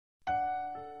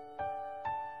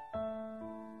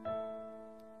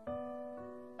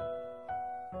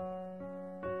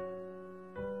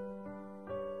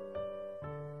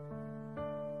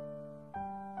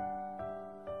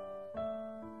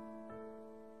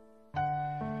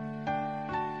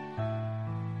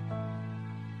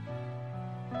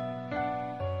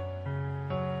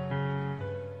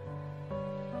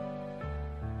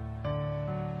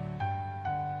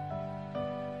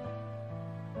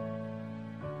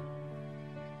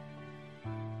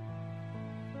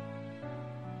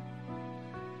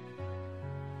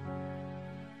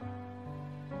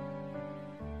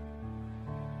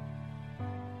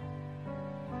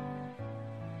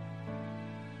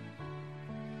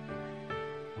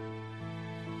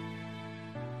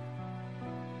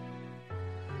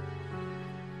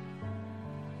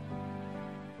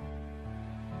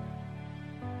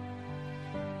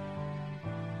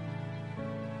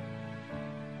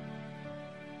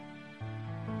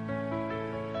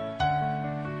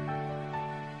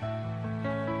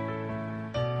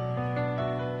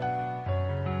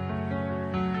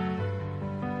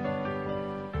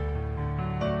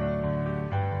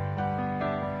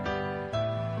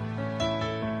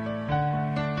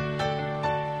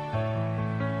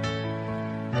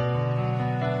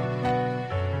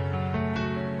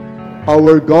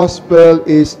Our gospel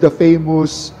is the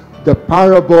famous, the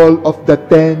parable of the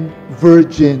 10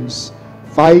 virgins.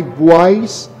 5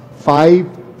 wise, 5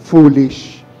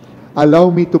 foolish. Allow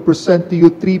me to present to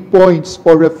you 3 points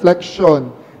for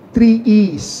reflection. 3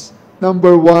 E's.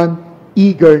 Number 1,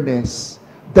 eagerness.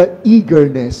 The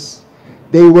eagerness.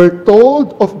 They were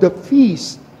told of the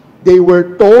feast. They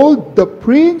were told the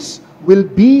prince will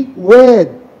be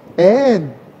wed.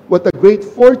 And what a great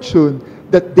fortune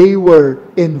that they were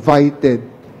invited.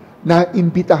 Na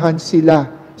imbitahan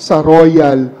sila sa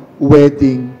royal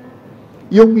wedding.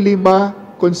 Yung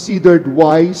 5 considered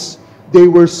wise,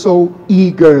 they were so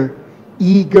eager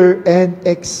and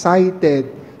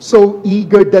excited. So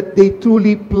eager that they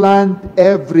truly planned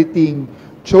everything.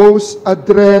 Chose a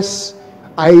dress.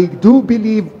 I do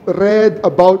believe read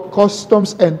about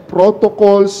customs and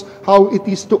protocols, how it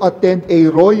is to attend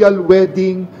a royal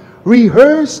wedding,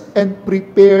 rehearsed and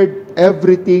prepared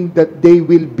everything that they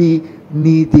will be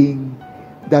needing.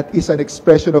 That is an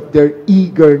expression of their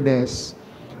eagerness.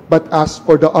 But as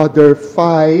for the other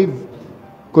 5,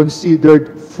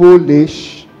 considered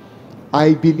foolish,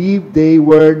 I believe they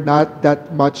were not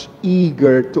that much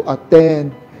eager to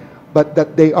attend, but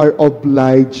that they are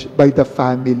obliged by the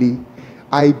family.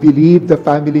 I believe the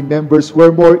family members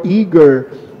were more eager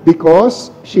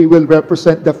because she will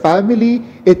represent the family.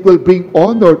 It will bring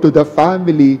honor to the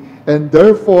family, and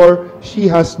therefore, she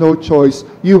has no choice.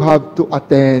 You have to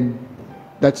attend.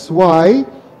 That's why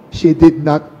she did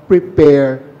not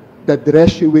prepare the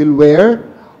dress she will wear,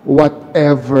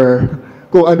 whatever.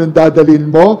 Kung anong dadalin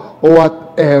mo,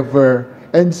 whatever.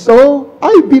 And so,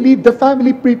 I believe the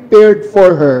family prepared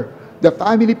for her. The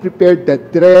family prepared the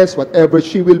dress, whatever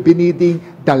she will be needing,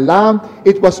 the lamp,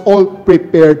 it was all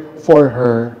prepared for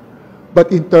her. But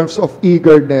in terms of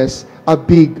eagerness, a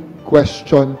big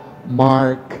question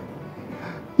mark.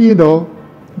 You know,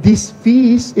 this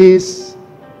feast is,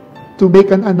 to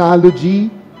make an analogy,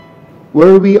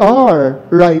 where we are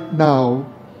right now.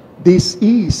 This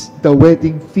is the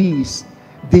wedding feast.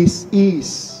 This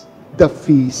is the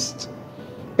feast.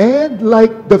 And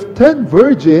like the 10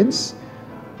 virgins,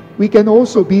 we can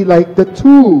also be like the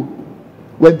 2.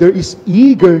 When there is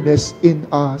eagerness in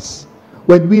us.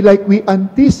 When we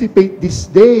anticipate this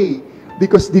day.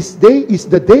 Because this day is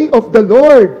the day of the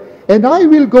Lord. And I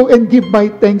will go and give my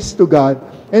thanks to God.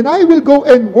 And I will go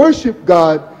and worship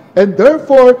God. And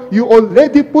therefore, you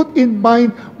already put in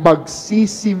mind,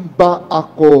 magsisimba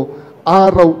ako.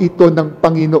 Araw ito ng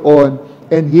Panginoon.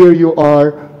 And here you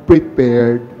are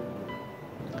prepared.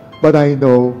 But I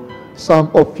know, some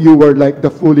of you were like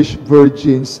the foolish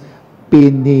virgins,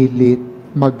 pinilit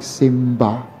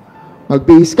magsimba.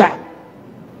 Magbihis ka.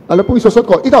 Alam po, isusot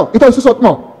ko. Ito isusot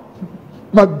mo.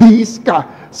 Magbihis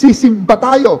ka. Sisimba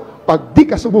tayo. Pag di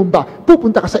ka sumumba,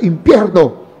 pupunta ka sa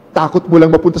impyerno. Takot mo lang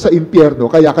mapunta sa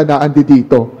impyerno, kaya ka naandi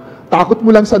dito. Takot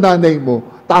mo lang sa nanay mo.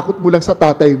 Takot mo lang sa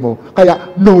tatay mo.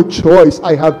 Kaya, no choice,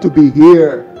 I have to be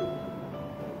here.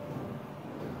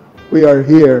 We are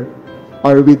here.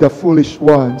 Are we the foolish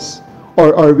ones?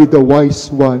 Or are we the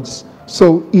wise ones?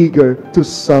 So eager to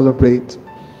celebrate.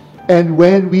 And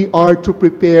when we are to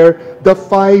prepare the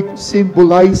 5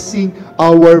 symbolizing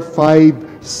our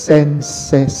 5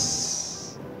 senses,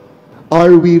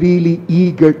 are we really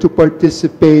eager to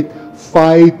participate?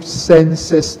 5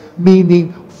 senses,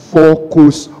 meaning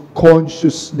focus,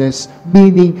 consciousness,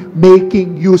 meaning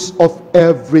making use of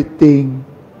everything.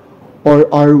 Or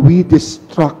are we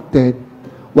distracted?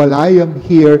 While I am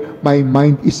here, my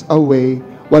mind is away.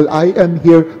 While I am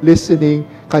here listening,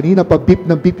 kanina pa beep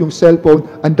ng beep yung cellphone,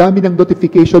 ang dami ng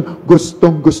notification,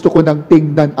 gusto ko nang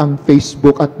tingnan ang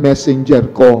Facebook at Messenger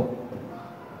ko.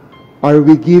 Are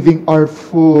we giving our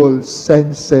full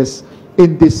senses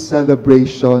in this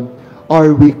celebration?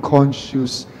 Are we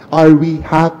conscious? Are we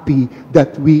happy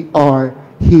that we are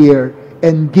here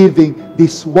and giving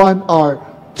this 1 hour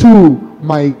to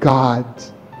my God?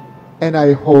 And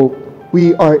I hope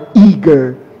we are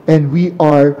eager and we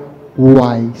are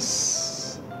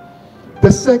wise. The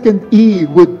second E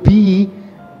would be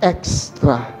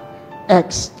extra.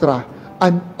 Extra.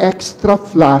 An extra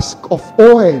flask of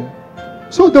oil.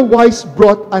 So the wise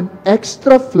brought an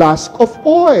extra flask of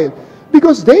oil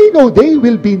because they know they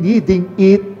will be needing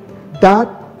it, that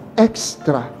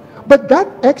extra. But that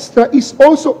extra is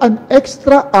also an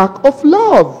extra act of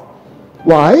love.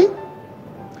 Why?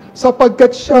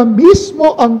 Sapagkat siya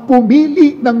mismo ang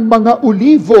pumili ng mga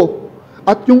olivo.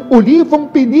 At yung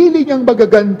olivong pinili niyang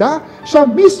magaganda, siya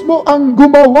mismo ang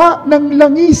gumawa ng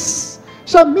langis.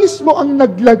 Siya mismo ang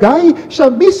naglagay, siya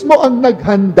mismo ang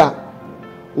naghanda.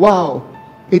 Wow!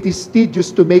 It is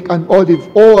tedious to make an olive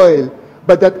oil,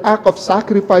 but that act of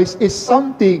sacrifice is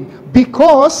something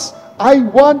because I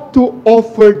want to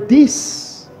offer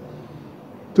this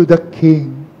to the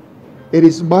King. It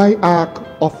is my act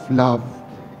of love.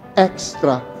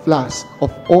 Extra flask of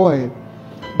oil.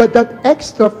 But that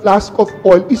extra flask of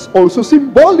oil is also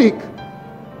symbolic.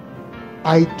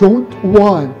 I don't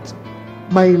want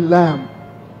my lamp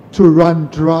to run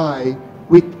dry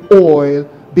with oil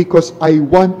because I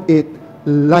want it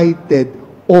lighted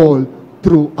all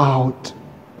throughout.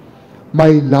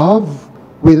 My love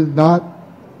will not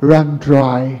run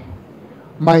dry.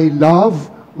 My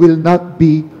love will not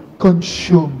be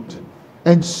consumed.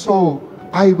 And so,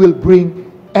 I will bring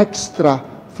extra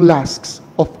flasks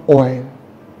of oil.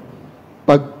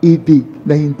 Pag-ibig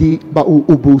na hindi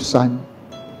mauubusan.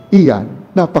 Iyan,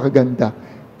 napakaganda.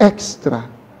 Extra.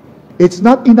 It's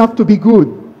not enough to be good.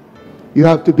 You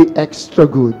have to be extra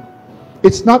good.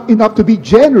 It's not enough to be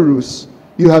generous.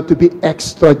 You have to be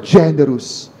extra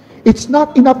generous. It's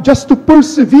not enough just to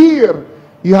persevere.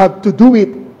 You have to do it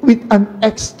with an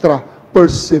extra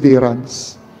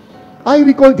perseverance. I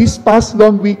recall this past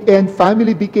long weekend,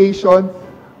 family vacation,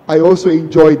 I also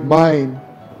enjoyed mine.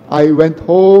 I went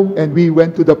home and we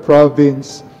went to the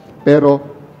province. Pero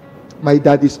my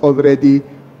dad is already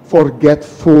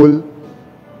forgetful.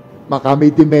 Maka may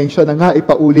dementia na nga,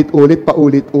 paulit-ulit.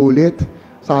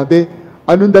 Sabi,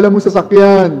 anong dala mo sa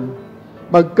sasakyan?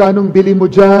 Magkanong bili mo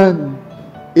dyan?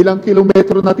 Ilang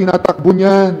kilometro na tinatakbo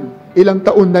niyan? Ilang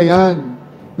taon na yan?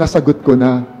 Nasagot ko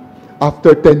na.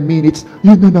 After 10 minutes,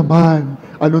 yun na naman.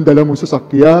 Anong dala mo sa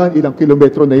sasakyan? Ilang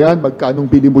kilometro na yan?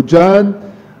 Magkanong bili mo dyan?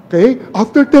 Okay?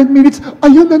 After 10 minutes,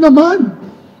 ayun na naman.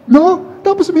 No?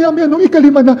 Tapos maya-maya, nung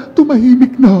ikalima na,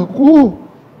 tumahimik na ako.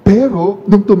 Pero,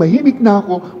 nung tumahimik na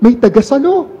ako, may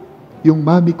tagasalo. Yung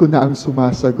mami ko na ang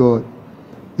sumasagot.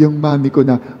 Yung mami ko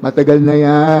na, matagal na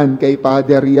yan, kay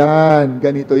Father yan,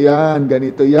 ganito yan.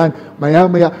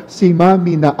 Maya-maya, si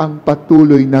mami na ang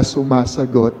patuloy na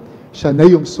sumasagot. Siya na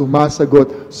yung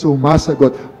sumasagot.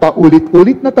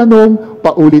 Paulit-ulit na tanong,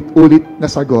 paulit-ulit na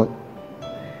sagot.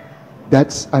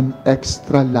 That's an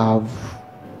extra love.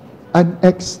 An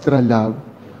extra love.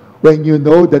 When you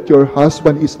know that your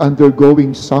husband is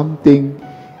undergoing something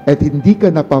at hindi ka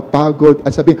napapagod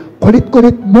at sabihin,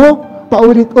 kulit-kulit mo,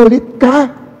 paulit-ulit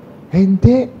ka.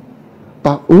 Hindi.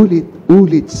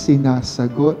 Paulit-ulit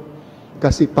sinasagot.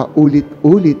 Kasi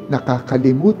paulit-ulit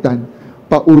nakakalimutan.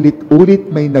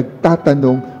 Paulit-ulit may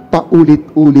nagtatanong.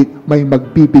 Paulit-ulit may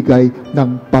magbibigay ng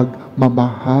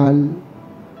pagmamahal.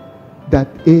 That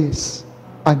is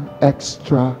an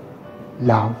extra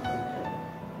love.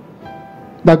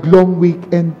 Nag-long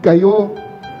weekend kayo.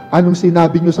 Anong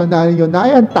sinabi nyo sa nanay nyo?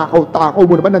 Nayan, takaw-takaw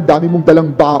mo naman, ang dami mong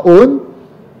dalang baon.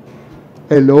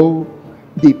 Hello?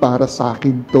 Di para sa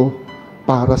akin to.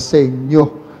 Para sa inyo.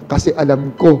 Kasi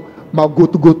alam ko,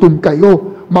 magutugutom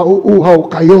kayo, mauuhaw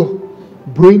kayo.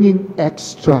 Bringing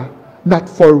extra, not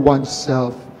for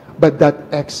oneself, but that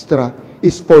extra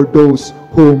is for those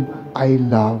whom I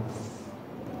love.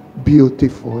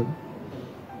 Beautiful.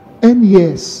 And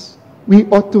yes,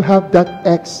 we ought to have that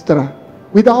extra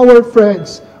with our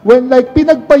friends. When like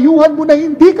pinagpayuhan mo na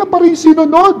hindi ka pa rin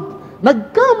sinunod.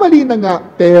 Nagkamali na nga,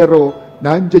 pero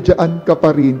nandiyan ka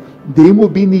pa rin. Di mo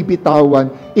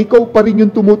binibitawan. Ikaw pa rin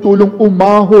yung tumutulong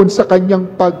umahon sa kanyang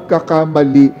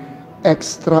pagkakamali.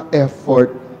 Extra effort,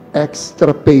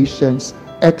 extra patience,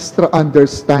 extra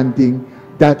understanding.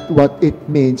 That's what it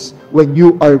means when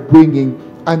you are bringing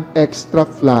an extra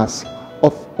flask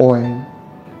of oil.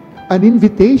 An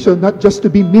invitation not just to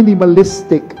be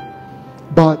minimalistic,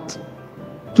 but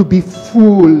to be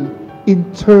full in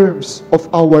terms of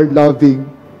our loving,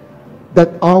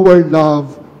 that our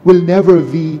love will never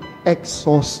be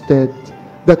exhausted,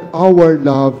 that our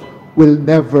love will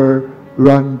never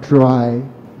run dry.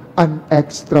 An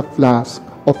extra flask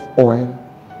of oil.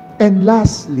 And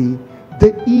lastly,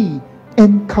 the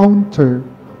encounter.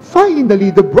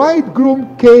 Finally, the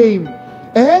bridegroom came,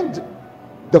 and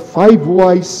the 5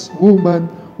 wise women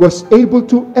was able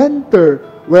to enter,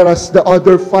 whereas the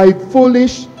other 5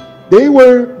 foolish, they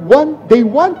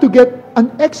want to get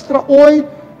an extra oil,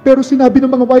 pero sinabi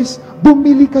ng mga wise,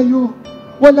 bumili kayo.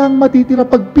 Walang matitira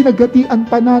pag pinaghatian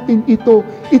pa natin ito.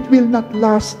 It will not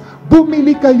last.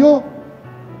 Bumili kayo.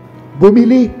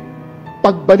 Bumili.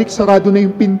 Pagbalik, sarado na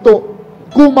yung pinto.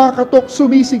 Kumakatok,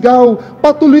 sumisigaw,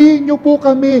 patuloyin niyo po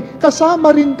kami, kasama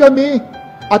rin kami.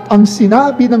 At ang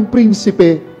sinabi ng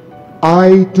prinsipe,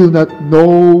 I do not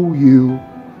know you.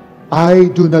 I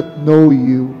do not know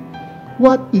you.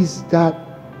 What is that?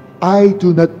 I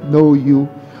do not know you.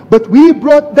 But we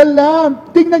brought the lamp.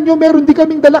 Tingnan nyo, meron di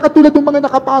kaming dala katulad ng mga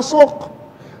nakapasok.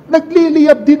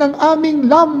 Nagliliyab din ang aming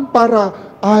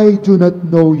lampara. I do not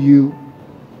know you.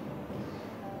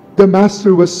 The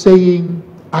master was saying,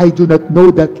 I do not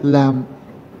know that lamp.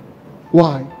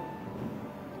 Why?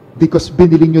 Because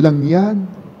binili nyo lang yan.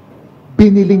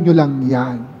 Binili nyo lang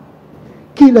yan.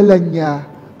 Kilala niya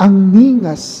ang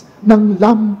ningas ng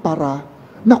lampara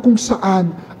na kung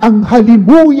saan ang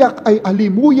halimuyak ay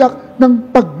halimuyak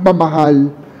ng pagmamahal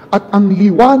at ang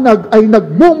liwanag ay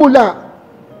nagmumula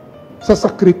sa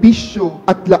sakripisyo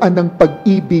at laan ng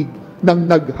pag-ibig ng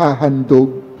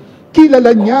naghahandog.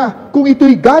 Kilala niya kung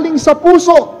ito'y galing sa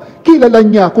puso. Kilala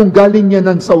niya kung galing niya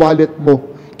nan sa wallet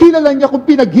mo. Kilala niya kung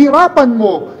pinaghirapan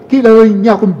mo. Kilala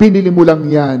niya kung binili mo lang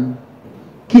yan.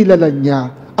 Kilala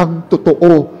niya ang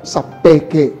totoo sa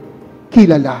peke.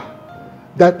 Kilala.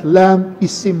 That lamp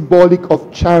is symbolic of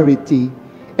charity.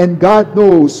 And God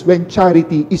knows when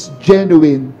charity is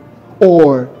genuine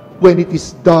or when it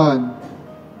is done.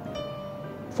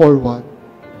 For what?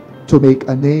 To make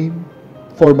a name,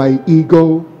 for my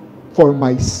ego, for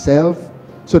myself,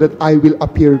 so that I will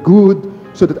appear good,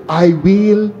 so that I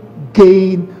will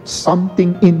gain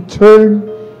something in turn.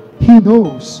 He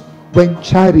knows when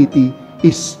charity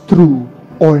is true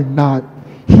or not.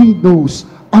 He knows,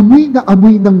 amoy na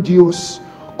amoy ng Diyos,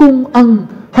 kung ang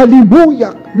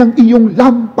halimuyak ng iyong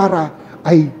lampara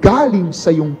ay galing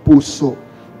sa iyong puso.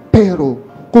 Pero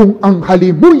kung ang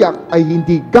halimuyak ay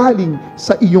hindi galing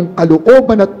sa iyong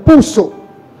kalooban at puso,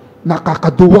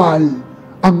 nakakaduwal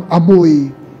ang amoy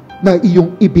na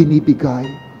iyong ibinibigay.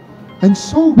 And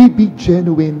so we be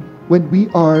genuine when we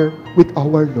are with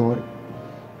our Lord.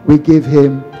 We give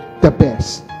Him the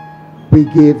best. We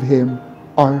give Him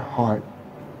our heart.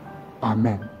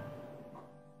 Amen.